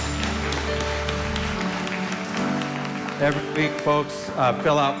Every week, folks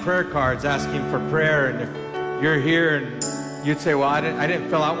fill out prayer cards asking for prayer, and if you're here and you'd say, "Well, I didn't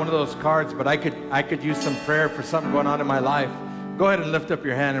fill out one of those cards, but I could use some prayer for something going on in my life," go ahead and lift up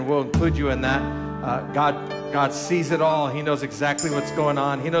your hand, and we'll include you in that. God sees it all. He knows exactly what's going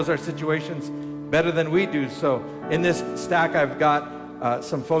on. He knows our situations better than we do. So in this stack, I've got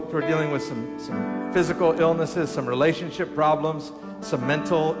some folks who are dealing with some physical illnesses, some relationship problems, some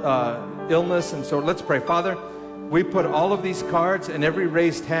mental illness, and so let's pray. Father, we put all of these cards and every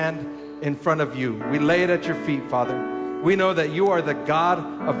raised hand in front of you. We lay it at your feet, Father. We know that you are the God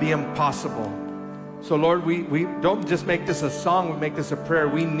of the impossible. So, Lord, we don't just make this a song, we make this a prayer.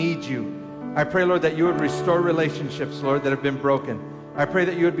 We need you. I pray, Lord, that you would restore relationships, Lord, that have been broken. I pray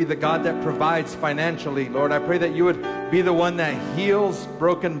that you would be the God that provides financially, Lord. I pray that you would be the one that heals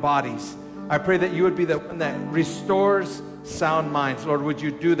broken bodies. I pray that you would be the one that restores sound minds. Lord, would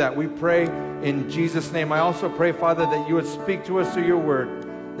you do that? We pray in Jesus' name. I also pray, Father, that you would speak to us through your word,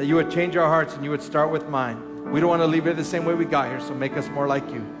 that you would change our hearts and you would start with mine. We don't want to leave here the same way we got here, so make us more like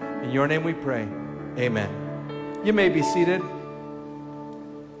you. In your name we pray. Amen. You may be seated.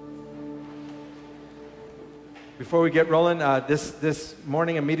 Before we get rolling, this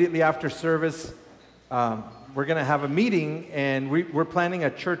morning, immediately after service, we're going to have a meeting, and we're planning a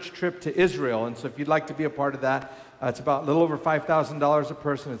church trip to Israel. And so if you'd like to be a part of that, it's about a little over $5,000 a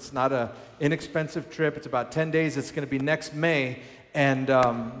person. It's not an inexpensive trip. It's about 10 days. It's going to be next May. And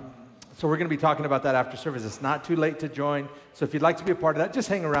so we're going to be talking about that after service. It's not too late to join. So if you'd like to be a part of that, just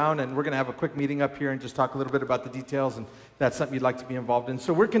hang around, and we're going to have a quick meeting up here and just talk a little bit about the details, and if that's something you'd like to be involved in.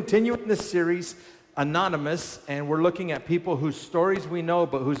 So we're continuing this series, Anonymous, and we're looking at people whose stories we know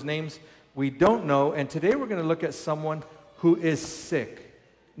but whose names we don't know. And today we're going to look at someone who is sick.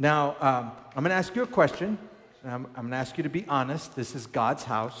 Now, I'm going to ask you a question. I'm going to ask you to be honest. This is God's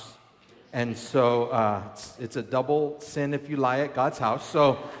house. And so it's a double sin if you lie at God's house.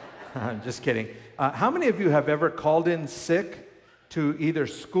 So I'm just kidding. How many of you have ever called in sick to either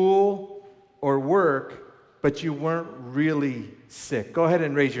school or work, but you weren't really sick? Go ahead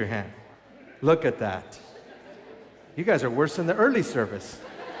and raise your hand. Look at that. You guys are worse than the early service.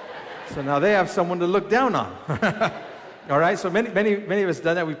 So now they have someone to look down on. All right, so many of us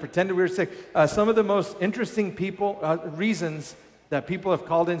done that. We pretended we were sick. Some of the most interesting reasons that people have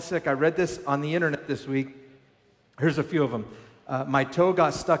called in sick. I read this on the internet this week. Here's a few of them. My toe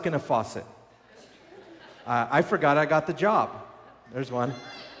got stuck in a faucet. I forgot I got the job. There's one.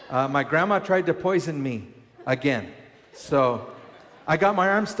 My grandma tried to poison me again. So I got my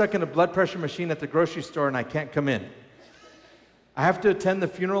arm stuck in a blood pressure machine at the grocery store and I can't come in. I have to attend the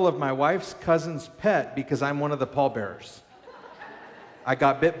funeral of my wife's cousin's pet because I'm one of the pallbearers. I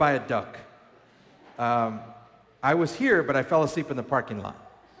got bit by a duck. I was here, but I fell asleep in the parking lot.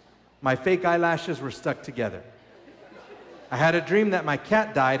 My fake eyelashes were stuck together. I had a dream that my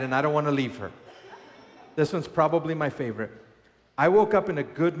cat died and I don't want to leave her. This one's probably my favorite. I woke up in a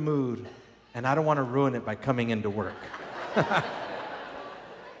good mood and I don't want to ruin it by coming into work.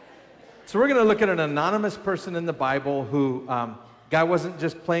 So we're going to look at an anonymous person in the Bible who, guy wasn't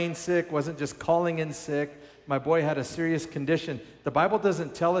just plain sick, wasn't just calling in sick. My boy had a serious condition. The Bible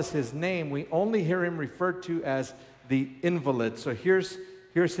doesn't tell us his name. We only hear him referred to as the invalid. So here's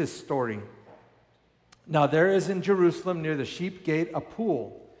his story. Now there is in Jerusalem near the sheep gate a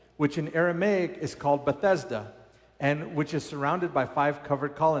pool, which in Aramaic is called Bethesda, and which is surrounded by 5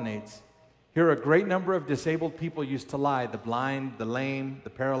 covered colonnades. Here a great number of disabled people used to lie, the blind, the lame, the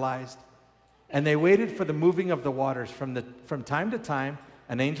paralyzed. And they waited for the moving of the waters. From time to time,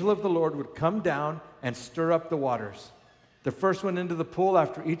 an angel of the Lord would come down and stir up the waters. The first one into the pool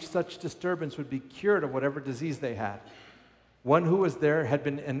after each such disturbance would be cured of whatever disease they had. One who was there had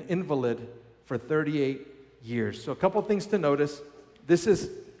been an invalid for 38 years. So a couple things to notice. This is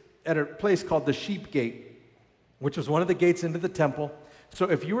at a place called the Sheep Gate, which was one of the gates into the temple. So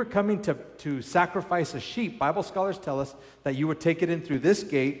if you were coming to sacrifice a sheep, Bible scholars tell us that you would take it in through this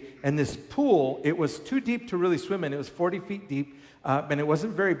gate, and this pool, it was too deep to really swim in. It was 40 feet deep, and it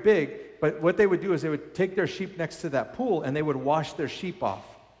wasn't very big, but what they would do is they would take their sheep next to that pool, and they would wash their sheep off.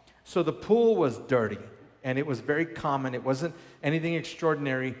 So the pool was dirty, and it was very common. It wasn't anything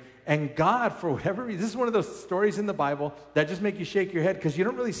extraordinary, and God, for whatever reason, this is one of those stories in the Bible that just make you shake your head, because you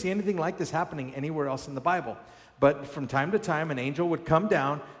don't really see anything like this happening anywhere else in the Bible. But from time to time, an angel would come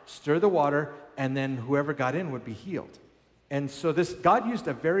down, stir the water, and then whoever got in would be healed. And so God used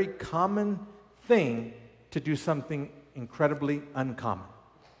a very common thing to do something incredibly uncommon.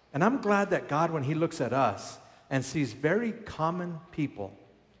 And I'm glad that God, when he looks at us and sees very common people,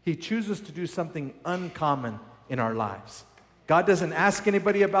 he chooses to do something uncommon in our lives. God doesn't ask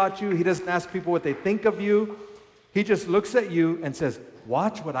anybody about you. He doesn't ask people what they think of you. He just looks at you and says,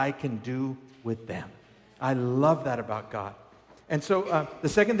 watch what I can do with them. I love that about God. And so the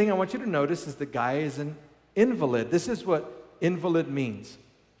second thing I want you to notice is the guy is an invalid. This is what invalid means.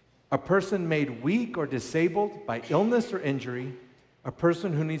 A person made weak or disabled by illness or injury, a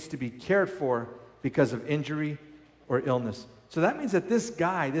person who needs to be cared for because of injury or illness. So that means that this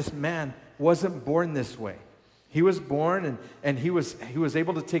guy, this man, wasn't born this way. He was born and he was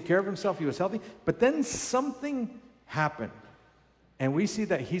able to take care of himself. He was healthy. But then something happened. And we see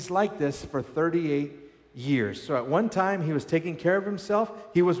that he's like this for 38 years. So at one time, he was taking care of himself.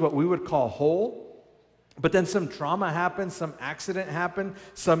 He was what we would call whole. But then some trauma happened, some accident happened,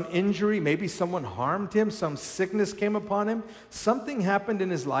 some injury, maybe someone harmed him, some sickness came upon him. Something happened in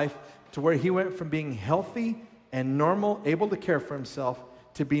his life to where he went from being healthy and normal, able to care for himself,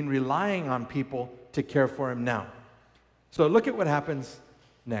 to being relying on people to care for him now. So look at what happens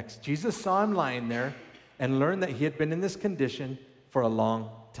next. Jesus saw him lying there and learned that he had been in this condition for a long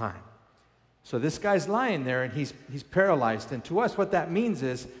time. So this guy's lying there and he's paralyzed. And to us, what that means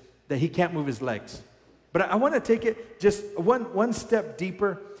is that he can't move his legs. But I want to take it just one step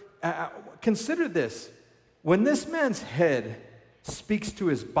deeper. Consider this. When this man's head speaks to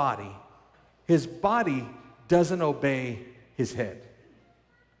his body doesn't obey his head.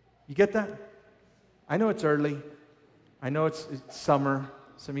 You get that? I know it's early. I know it's summer.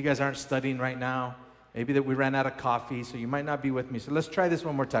 Some of you guys aren't studying right now. Maybe that we ran out of coffee, so you might not be with me. So let's try this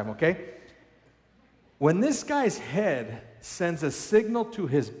one more time, okay? When this guy's head sends a signal to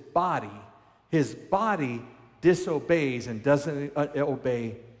his body disobeys and doesn't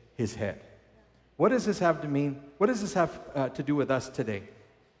obey his head. What does this have to mean? What does this have to do with us today?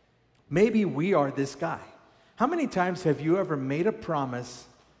 Maybe we are this guy. How many times have you ever made a promise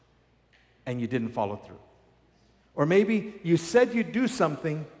and you didn't follow through? Or maybe you said you'd do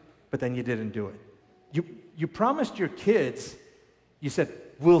something, but then you didn't do it. You promised your kids, you said,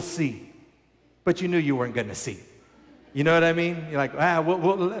 we'll see, but you knew you weren't going to see. You know what I mean? You're like,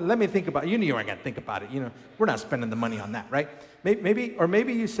 let me think about it. You knew you weren't going to think about it. You know, we're not spending the money on that, right?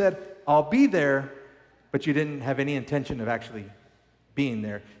 Maybe you said, I'll be there, but you didn't have any intention of actually being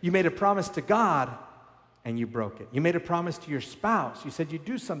there. You made a promise to God, and you broke it. You made a promise to your spouse. You said you'd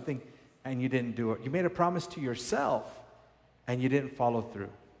do something, and you didn't do it. You made a promise to yourself, and you didn't follow through.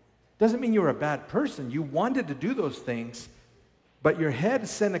 Doesn't mean you were a bad person. You wanted to do those things, but your head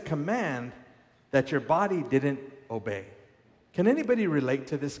sent a command that your body didn't obey. Can anybody relate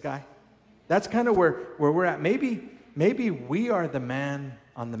to this guy? That's kind of where we're at. Maybe we are the man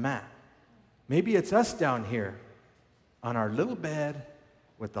on the mat. Maybe it's us down here on our little bed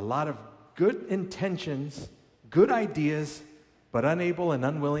with a lot of good intentions, good ideas, but unable and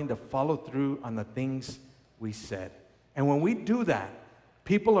unwilling to follow through on the things we said. And when we do that,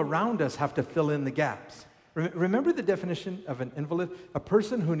 people around us have to fill in the gaps. Remember the definition of an invalid? A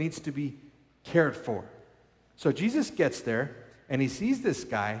person who needs to be cared for. So Jesus gets there, and he sees this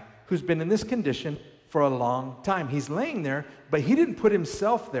guy who's been in this condition for a long time. He's laying there, but he didn't put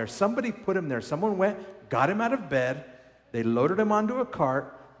himself there. Somebody put him there. Someone went, got him out of bed, they loaded him onto a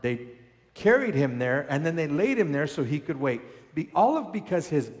cart, they carried him there, and then they laid him there so he could wait. Because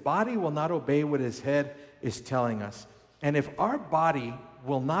his body will not obey what his head is telling us. And if our body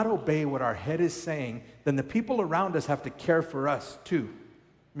will not obey what our head is saying, then the people around us have to care for us too.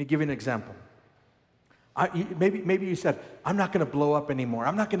 Let me give you an example. Maybe you said, I'm not going to blow up anymore.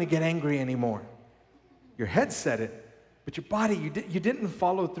 I'm not going to get angry anymore. Your head said it, but your body, you didn't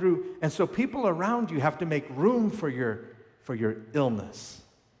follow through. And so people around you have to make room for your illness.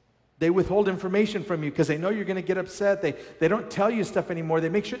 They withhold information from you because they know you're going to get upset. They don't tell you stuff anymore. They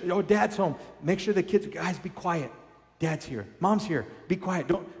make sure, Dad's home. Make sure the kids, guys, be quiet. Dad's here. Mom's here. Be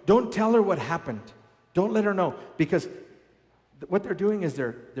quiet. Don't tell her what happened. Don't let her know. Because what they're doing is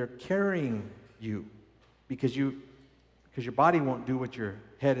they're carrying you. Because your body won't do what your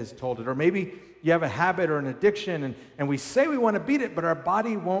head has told it. Or maybe you have a habit or an addiction, and we say we want to beat it, but our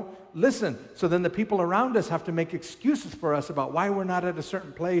body won't listen. So then the people around us have to make excuses for us about why we're not at a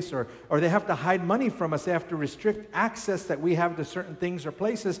certain place, or they have to hide money from us. They have to restrict access that we have to certain things or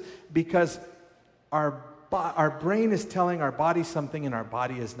places because our brain is telling our body something and our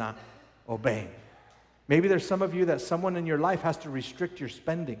body is not obeying. Maybe there's some of you that someone in your life has to restrict your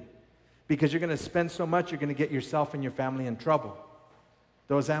spending. Because you're going to spend so much, you're going to get yourself and your family in trouble.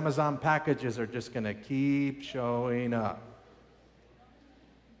 Those Amazon packages are just going to keep showing up.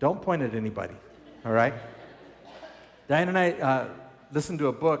 Don't point at anybody, all right? Diane and I listened to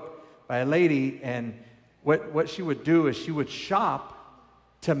a book by a lady, and what she would do is she would shop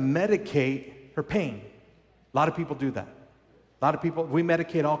to medicate her pain. A lot of people do that. A lot of people, we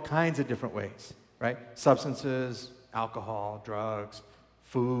medicate all kinds of different ways. right? Substances, alcohol, drugs,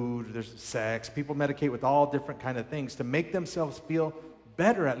 food, there's sex. People medicate with all different kind of things to make themselves feel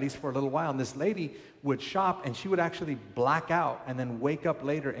better, at least for a little while. And this lady would shop, and she would actually black out and then wake up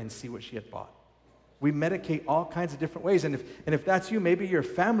later and see what she had bought. We medicate all kinds of different ways. And if that's you, maybe your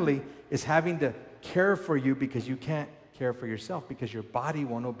family is having to care for you because you can't care for yourself because your body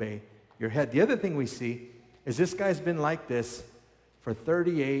won't obey your head. The other thing we see is this guy's been like this for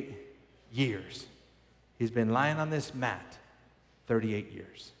 38 years. He's been lying on this mat 38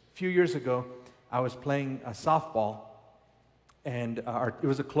 years. A few years ago, I was playing a softball, and it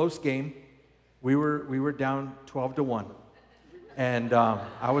was a close game. We were down 12-1, and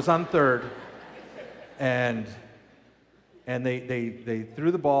I was on third, and they threw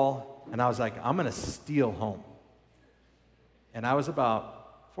the ball, and I was like, I'm gonna steal home. And I was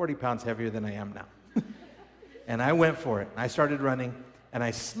about 40 pounds heavier than I am now. And I went for it. I started running, and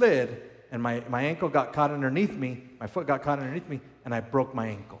I slid, and my ankle got caught underneath me, my foot got caught underneath me, and I broke my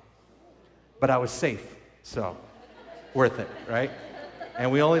ankle. But I was safe, so worth it, right?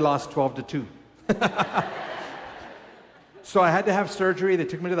 And we only lost 12-2. So I had to have surgery. They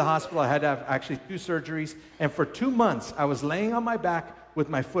took me to the hospital. I had to have actually 2 surgeries. And for 2 months, I was laying on my back with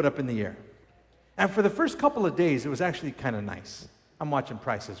my foot up in the air. And for the first couple of days, it was actually kind of nice. I'm watching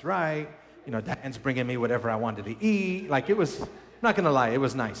Price is Right. You know, Dan's bringing me whatever I wanted to eat. Like, it was, I'm not going to lie, it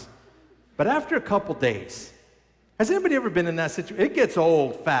was nice. But after a couple days, has anybody ever been in that situation? It gets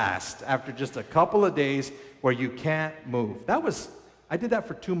old fast after just a couple of days where you can't move. I did that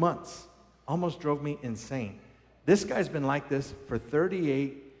for 2 months. Almost drove me insane. This guy's been like this for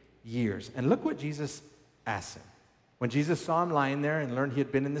 38 years. And look what Jesus asked him. When Jesus saw him lying there and learned he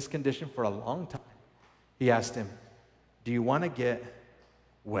had been in this condition for a long time, he asked him, do you want to get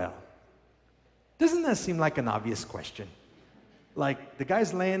well? Doesn't that seem like an obvious question? Like, the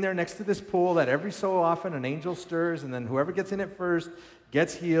guy's laying there next to this pool that every so often an angel stirs, and then whoever gets in it first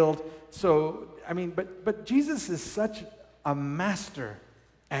gets healed. So, I mean, but Jesus is such a master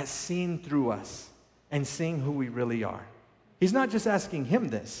at seeing through us and seeing who we really are. He's not just asking him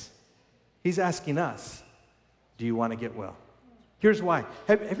this. He's asking us, do you want to get well? Here's why.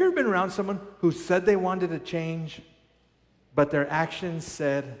 Have you ever been around someone who said they wanted to change, but their actions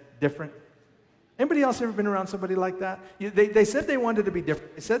said different? Anybody else ever been around somebody like that? They said they wanted to be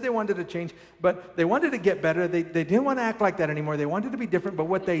different. They said they wanted to change, but they wanted to get better. They didn't want to act like that anymore. They wanted to be different, but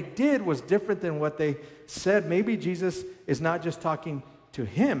what they did was different than what they said. Maybe Jesus is not just talking to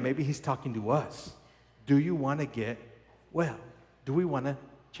him. Maybe he's talking to us. Do you want to get well? Do we want to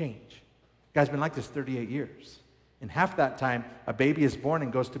change? Guy's been like this 38 years. In half that time, a baby is born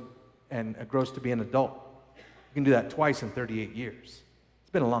and grows to be an adult. You can do that twice in 38 years.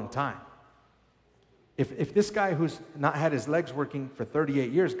 It's been a long time. If this guy who's not had his legs working for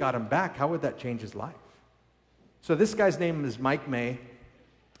 38 years got him back, how would that change his life? So this guy's name is Mike May.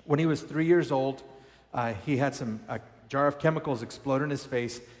 When he was 3 years old, he had a jar of chemicals explode in his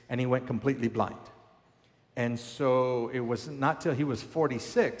face, and he went completely blind. And so it was not till he was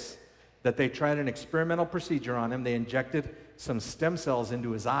 46 that they tried an experimental procedure on him. They injected some stem cells into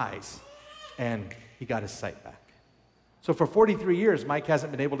his eyes, and he got his sight back. So for 43 years, Mike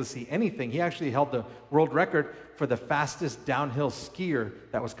hasn't been able to see anything. He actually held the world record for the fastest downhill skier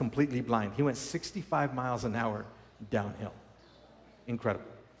that was completely blind. He went 65 miles an hour downhill. Incredible.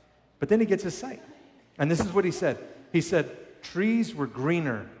 But then he gets his sight. And this is what he said. He said, trees were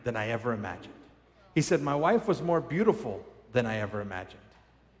greener than I ever imagined. He said, my wife was more beautiful than I ever imagined.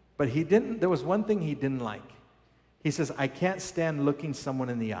 But there was one thing he didn't like. He says, I can't stand looking someone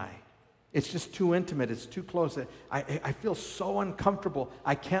in the eye. It's just too intimate. It's too close. I feel so uncomfortable.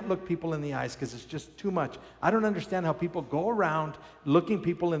 I can't look people in the eyes because it's just too much. I don't understand how people go around looking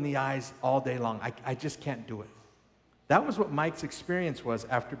people in the eyes all day long. I just can't do it. That was what Mike's experience was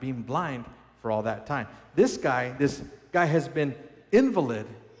after being blind for all that time. This guy has been invalid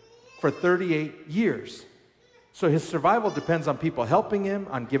for 38 years. So his survival depends on people helping him,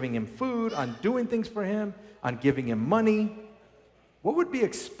 on giving him food, on doing things for him, on giving him money. What would be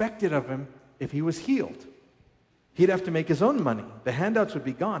expected of him if he was healed? He'd have to make his own money. The handouts would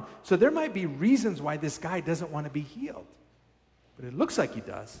be gone. So there might be reasons why this guy doesn't want to be healed. But it looks like he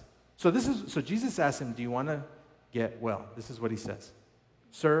does. So Jesus asked him, do you want to get well? This is what he says.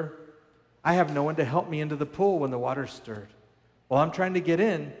 Sir, I have no one to help me into the pool when the water's stirred. While I'm trying to get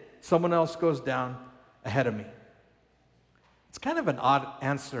in, someone else goes down ahead of me. It's kind of an odd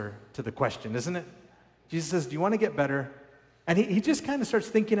answer to the question, isn't it? Jesus says, do you want to get better? And he just kind of starts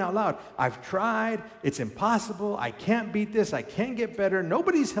thinking out loud. I've tried. It's impossible. I can't beat this. I can't get better.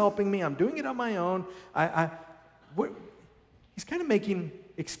 Nobody's helping me. I'm doing it on my own. He's kind of making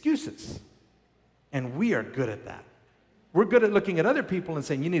excuses. And we are good at that. We're good at looking at other people and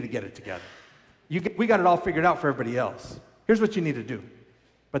saying, you need to get it together. We got it all figured out for everybody else. Here's what you need to do.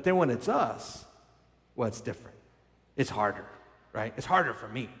 But then when it's us, well, it's different. It's harder, right? It's harder for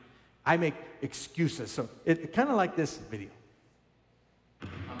me. I make excuses. So it kind of like this video.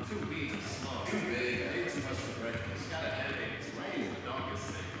 I'm too weak, small, too big, I ate too much for breakfast, got a headache, it's raining, the dog is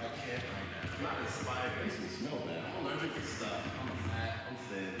sick, I can't right now, I'm not inspired, makes me smell bad, I'm allergic to stuff, I'm fat, I'm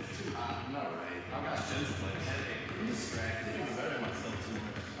thin, it's too hot, I'm not right, I got shins like headache, I'm distracted, I'm hurting myself too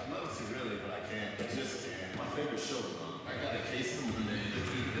much, I'd love to really, but I can't, I just can't, my favorite show is on, I got a case of Monday, the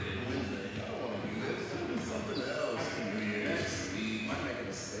Tuesday, Wednesday, I don't want to do this, do something else, New Year's, next week, might make a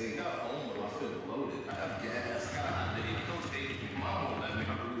mistake, got home, but I feel bloated, I have gas, got a hot day, coach Dave, mom won't let me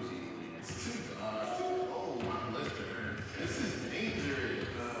lose easily. It's too dark, it's too cold, my blister hurts. This is dangerous.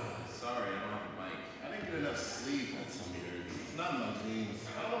 Sorry, I don't have a mic. I didn't get enough sleep on some years. It's not in my jeans.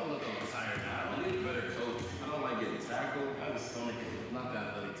 I don't want to look all tired now. I need a better coach. I don't like getting tackled. I have a stomach ache. I'm not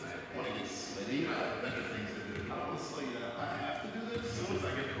that athletic type. I want to get sweaty. I have better things to do. I don't want to slow you down. I have to do this as soon as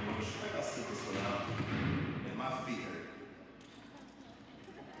I get a promotion. I gotta sit this one out. And my feet hurt.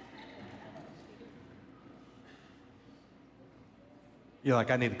 You're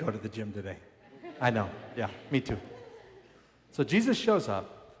like, I need to go to the gym today. I know. Yeah, me too. So Jesus shows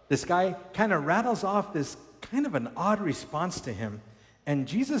up. This guy kind of rattles off this kind of an odd response to him. And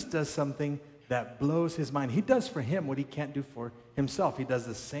Jesus does something that blows his mind. He does for him what he can't do for himself. He does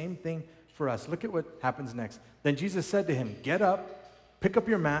the same thing for us. Look at what happens next. Then Jesus said to him, get up, pick up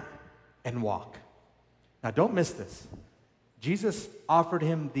your mat, and walk. Now, don't miss this. Jesus offered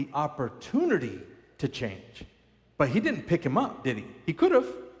him the opportunity to change. But he didn't pick him up, did he? He could have.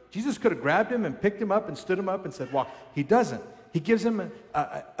 Jesus could have grabbed him and picked him up and stood him up and said, walk. He doesn't. He gives him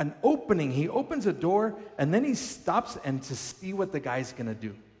an opening. He opens a door, and then he stops and to see what the guy's going to do.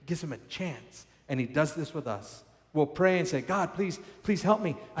 He gives him a chance, and he does this with us. We'll pray and say, God, please help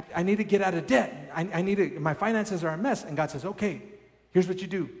me. I need to get out of debt. My finances are a mess. And God says, okay, here's what you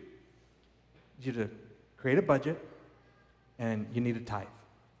do. You need to create a budget, and you need a tithe.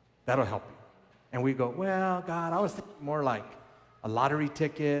 That'll help you. And we go, well, God, I was thinking more like a lottery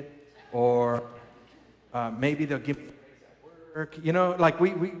ticket, or maybe they'll give me work. You know, like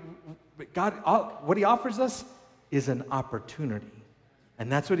God, what he offers us is an opportunity. And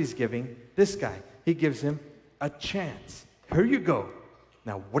that's what he's giving this guy. He gives him a chance. Here you go.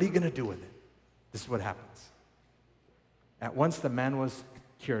 Now, what are you going to do with it? This is what happens. At once the man was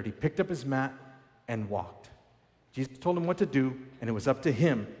cured. He picked up his mat and walked. Jesus told him what to do, and it was up to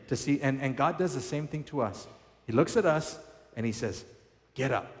him to see. And God does the same thing to us. He looks at us, and he says,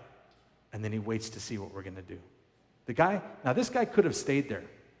 get up. And then he waits to see what we're going to do. This guy could have stayed there.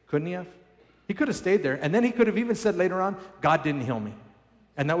 Couldn't he have? He could have stayed there, and then he could have even said later on, God didn't heal me.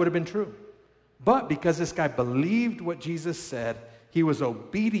 And that would have been true. But because this guy believed what Jesus said, he was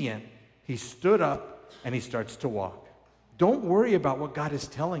obedient, he stood up, and he starts to walk. Don't worry about what God is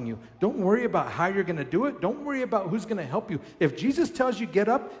telling you. Don't worry about how you're going to do it. Don't worry about who's going to help you. If Jesus tells you get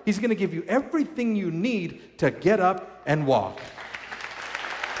up, he's going to give you everything you need to get up and walk.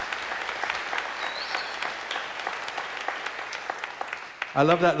 I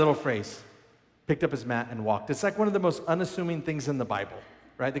love that little phrase. Picked up his mat and walked. It's like one of the most unassuming things in the Bible,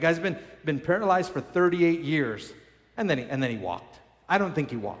 right? The guy's been paralyzed for 38 years, and then he walked. I don't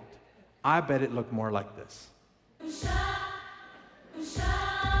think he walked. I bet it looked more like this.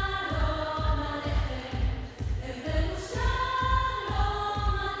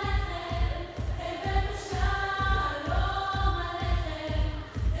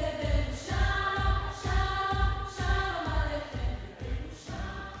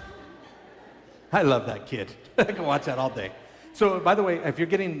 I love that kid. I can watch that all day. So, by the way, if you're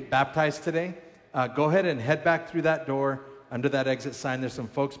getting baptized today, go ahead and head back through that door. Under that exit sign, there's some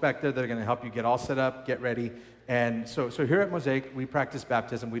folks back there that are going to help you get all set up, get ready. And so here at Mosaic, we practice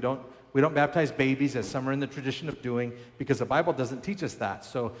baptism. We don't baptize babies, as some are in the tradition of doing, because the Bible doesn't teach us that.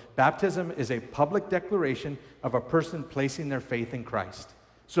 So baptism is a public declaration of a person placing their faith in Christ.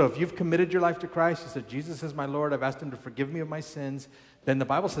 So if you've committed your life to Christ, you said, Jesus is my Lord, I've asked him to forgive me of my sins, then the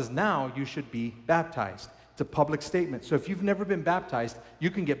Bible says now you should be baptized. It's a public statement. So if you've never been baptized, you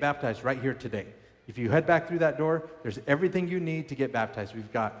can get baptized right here today. If you head back through that door, there's everything you need to get baptized.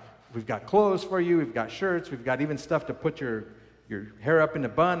 We've got clothes for you, we've got shirts, we've got even stuff to put your hair up in a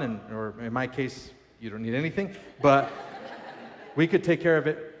bun, or in my case, you don't need anything, but we could take care of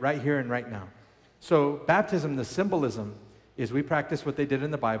it right here and right now. So baptism, the symbolism, is we practice what they did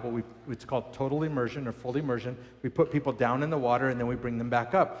in the Bible. It's called total immersion or full immersion. We put people down in the water and then we bring them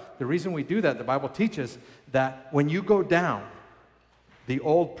back up. The reason we do that, the Bible teaches that when you go down, the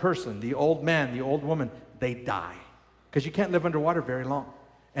old person, the old man, the old woman, they die. Because you can't live underwater very long.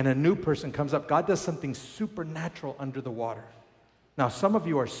 And a new person comes up. God does something supernatural under the water. Now, some of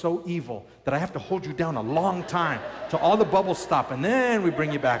you are so evil that I have to hold you down a long time till all the bubbles stop, and then we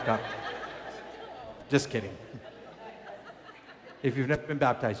bring you back up. Just kidding. If you've never been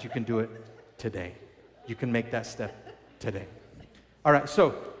baptized, you can do it today. You can make that step today. All right,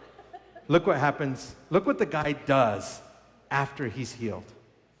 so look what happens. Look what the guy does after he's healed.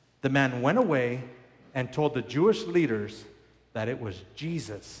 The man went away and told the Jewish leaders that it was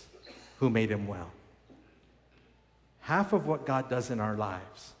Jesus who made him well. Half of what God does in our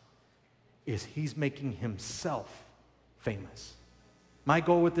lives is he's making himself famous. My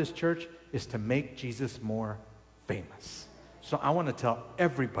goal with this church is to make Jesus more famous. So I want to tell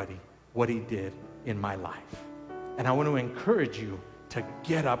everybody what he did in my life. And I want to encourage you to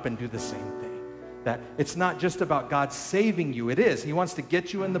get up and do the same thing. That it's not just about God saving you. It is. He wants to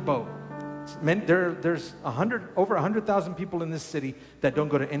get you in the boat. There's over 100,000 people in this city that don't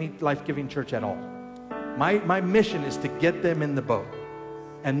go to any life-giving church at all. My mission is to get them in the boat.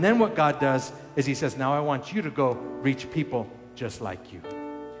 And then what God does is he says, now I want you to go reach people just like you.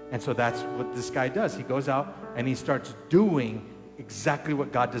 And so that's what this guy does. He goes out and he starts doing exactly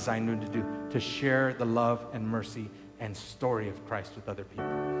what God designed him to do, to share the love and mercy and story of Christ with other people.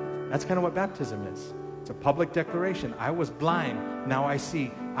 That's kind of what baptism is. It's a public declaration. I was blind, now I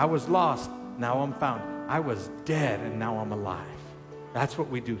see. I was lost, now I'm found. I was dead, and now I'm alive. That's what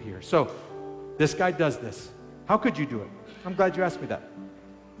we do here. So this guy does this. How could you do it? I'm glad you asked me that.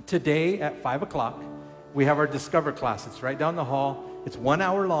 Today at 5 o'clock, we have our Discover class. It's right down the hall. It's 1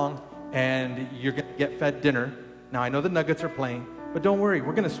 hour long, and you're going to get fed dinner. Now, I know the Nuggets are playing, but don't worry.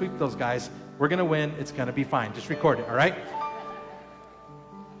 We're going to sweep those guys. We're going to win. It's going to be fine. Just record it, all right?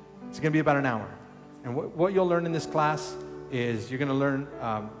 It's going to be about an hour. And what you'll learn in this class is you're going to learn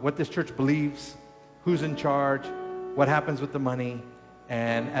what this church believes, who's in charge, what happens with the money,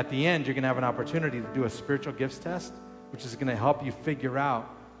 and at the end, you're going to have an opportunity to do a spiritual gifts test, which is going to help you figure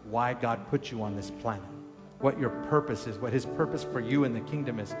out why God put you on this planet, what your purpose is, what his purpose for you in the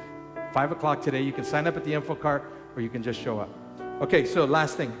kingdom is. 5 o'clock today, you can sign up at the info cart, or you can just show up. Okay, so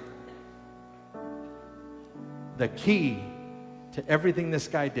last thing. The key to everything this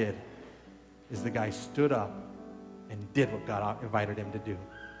guy did is the guy stood up and did what God invited him to do.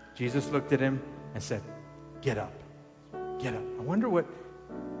 Jesus looked at him and said, get up, get up. I wonder what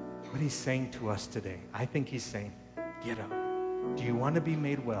he's saying to us today. I think he's saying, get up. Do you want to be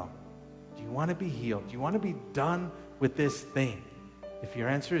made well? Do you want to be healed? Do you want to be done with this thing? If your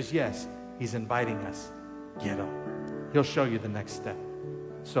answer is yes, he's inviting us, get up. He'll show you the next step.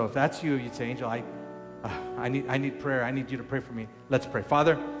 So if that's you, you'd say, Angel, I need prayer. I need you to pray for me. Let's pray.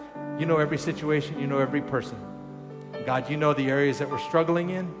 Father, you know every situation. You know every person. God, you know the areas that we're struggling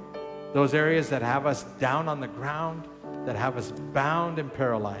in, those areas that have us down on the ground, that have us bound and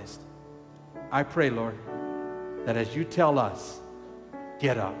paralyzed. I pray, Lord, that as you tell us,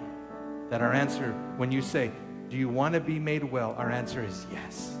 get up, that our answer, when you say, do you want to be made well? Our answer is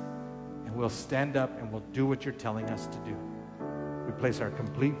yes. And we'll stand up and we'll do what you're telling us to do. We place our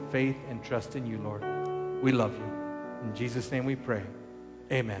complete faith and trust in you, Lord. We love you. In Jesus' name we pray.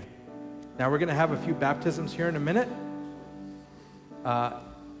 Amen. Now we're going to have a few baptisms here in a minute.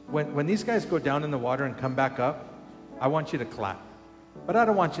 When these guys go down in the water and come back up, I want you to clap. But I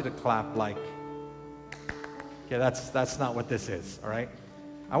don't want you to clap like, okay, that's not what this is, all right?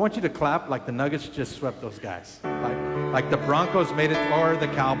 I want you to clap like the Nuggets just swept those guys. Like the Broncos made it, or the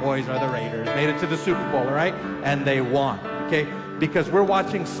Cowboys or the Raiders made it to the Super Bowl, all right? And they won, okay? Because we're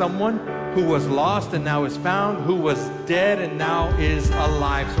watching someone who was lost and now is found, who was dead and now is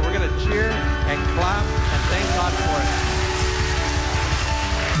alive. So we're going to cheer and clap and thank God for it.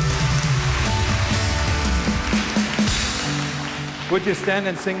 Would you stand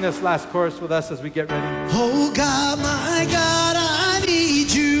and sing this last chorus with us as we get ready? Oh God, my God, I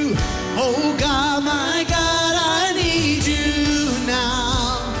need you. Oh God, my God, I need you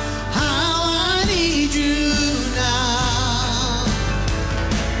now. How I need you now.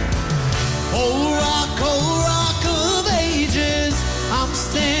 Oh rock of ages, I'm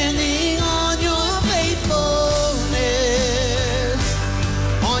standing on your faithfulness,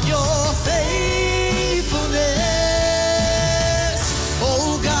 on your faithfulness.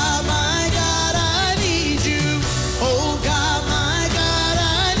 Oh God, my God, I need you. Oh God, my God,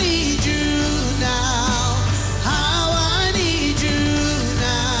 I need you now. How I need you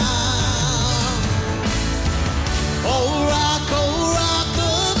now. Oh rock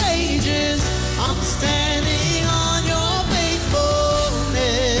of ages, I'm standing on your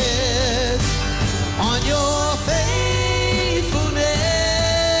faithfulness, on your faithfulness.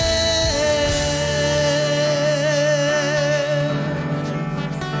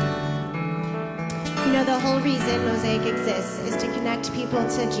 know, the whole reason Mosaic exists is to connect people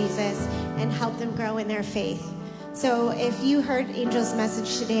to Jesus and help them grow in their faith. So if you heard Angel's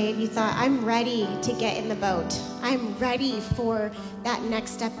message today and you thought, I'm ready to get in the boat, I'm ready for that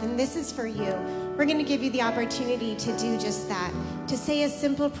next step, then this is for you. We're going to give you the opportunity to do just that, to say a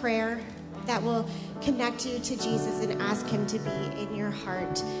simple prayer that will connect you to Jesus and ask him to be in your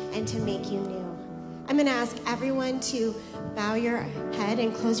heart and to make you new. I'm going to ask everyone to bow your head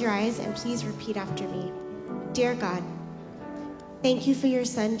and close your eyes, and please repeat after me. Dear God, thank you for your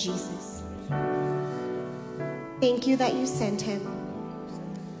son, Jesus. Thank you that you sent him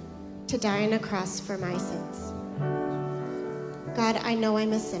to die on a cross for my sins. God, I know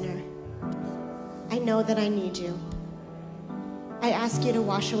I'm a sinner. I know that I need you. I ask you to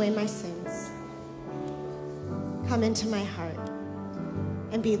wash away my sins. Come into my heart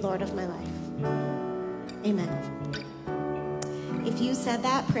and be Lord of my life. Amen. If you said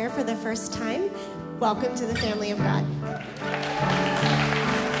that prayer for the first time, welcome to the family of God.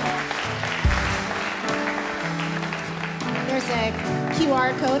 There's a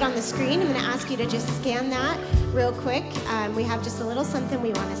QR code on the screen. I'm going to ask you to just scan that real quick. We have just a little something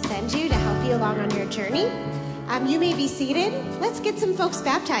we want to send you to help you along on your journey. You may be seated. Let's get some folks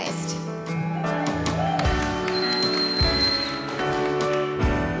baptized.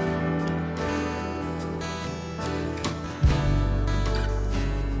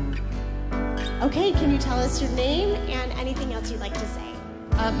 Okay, can you tell us your name and anything else you'd like to say?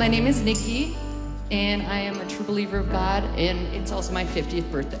 My name is Nikki, and I am a true believer of God, and it's also my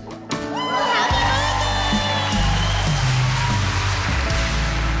 50th birthday. Nikki,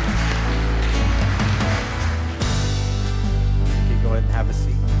 go ahead and have a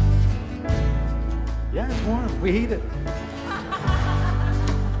seat. Yeah, it's warm. We heat it.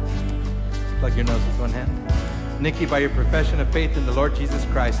 Plug your nose with one hand. Nikki, by your profession of faith in the Lord Jesus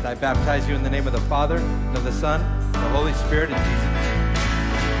Christ, I baptize you in the name of the Father, and of the Son, and the Holy Spirit, in Jesus' name.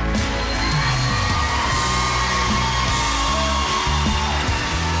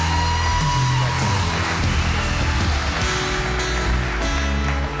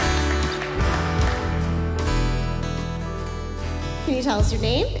 Can you tell us your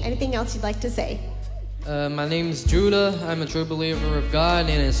name? Anything else you'd like to say? My name's Judah. I'm a true believer of God,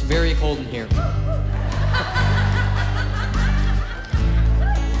 and it's very cold in here.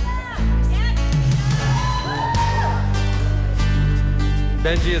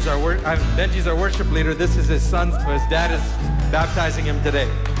 Benji's our worship leader. This is his son. His dad is baptizing him today.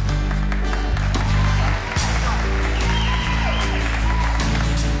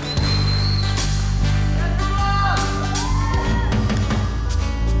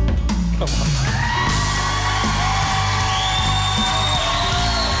 Come on.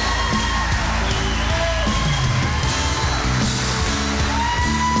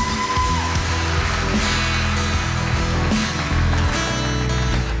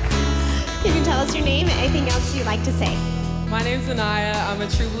 Can you tell us your name and anything else you'd like to say? My name's Anaya. I'm a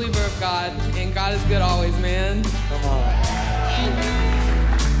true believer of God, and God is good always, man. Come on.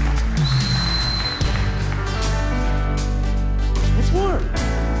 It's warm.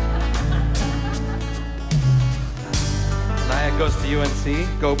 Naya goes to UNC.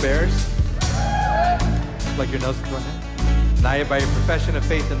 Go Bears. Plug your nose to one hand. Naya, by your profession of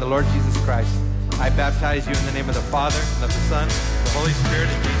faith in the Lord Jesus Christ, I baptize you in the name of the Father, and of the Son, and the Holy Spirit,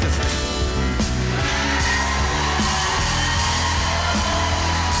 in Jesus' name.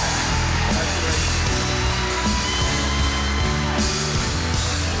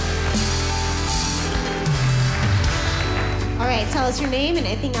 All right, tell us your name and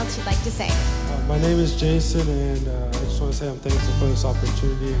anything else you'd like to say. My name is Jason, and I just want to say I'm thankful for this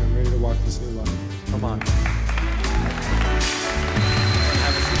opportunity, and I'm ready to walk this new life. Come on.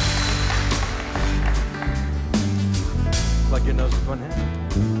 Have a seat. Plug your nose with one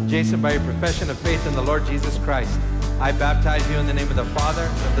hand. Jason, by your profession of faith in the Lord Jesus Christ, I baptize you in the name of the Father,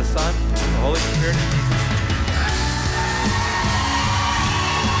 and of the Son, and the Holy Spirit, in Jesus' name.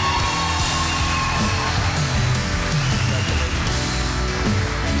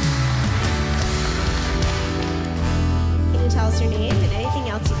 Can you tell us your name and anything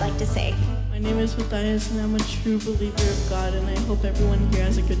else you'd like to say? My name is Matthias, and I'm a true believer of God, and I hope everyone here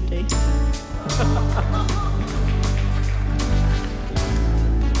has a good day.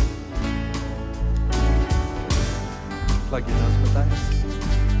 Plug your nose, Matthias.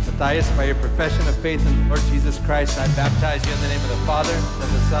 Matthias, by your profession of faith in the Lord Jesus Christ, I baptize you in the name of the Father, and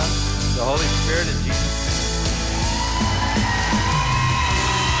of the Son, and the Holy Spirit, in Jesus' name.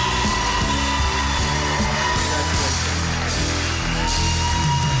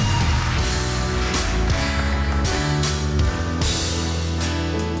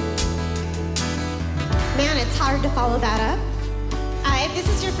 follow that up. If this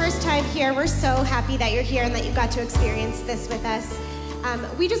is your first time here, we're so happy that you're here and that you got to experience this with us.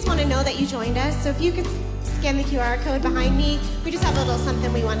 We just want to know that you joined us. So if you could scan the QR code behind me, we just have a little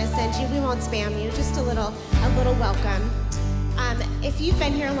something we want to send you. We won't spam you, just a little welcome. If you've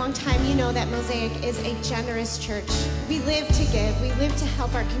been here a long time, you know that Mosaic is a generous church. We live to give. We live to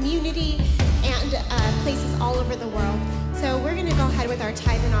help our community and places all over the world. So we're going to go ahead with our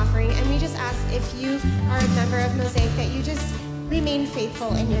tithe and offering, and we just ask if you are a member of Mosaic that you just remain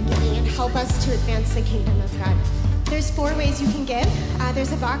faithful in your giving and help us to advance the kingdom of God. There's 4 ways you can give.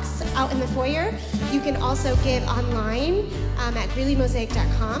 There's a box out in the foyer. You can also give online at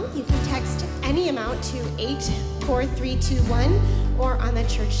reallymosaic.com. You can text any amount to 84321 or on the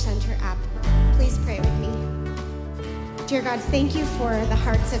Church Center app. Please pray with me. Dear God, thank you for the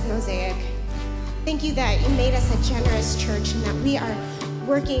hearts of Mosaic. Thank you that you made us a generous church and that we are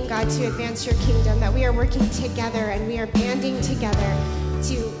working, God, to advance your kingdom, that we are working together and we are banding together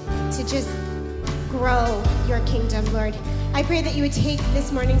to just grow your kingdom, Lord. I pray that you would take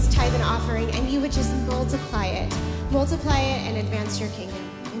this morning's tithe and offering and you would just multiply it and advance your kingdom.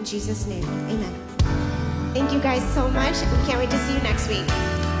 In Jesus' name, amen. Thank you guys so much. We can't wait to see you next week.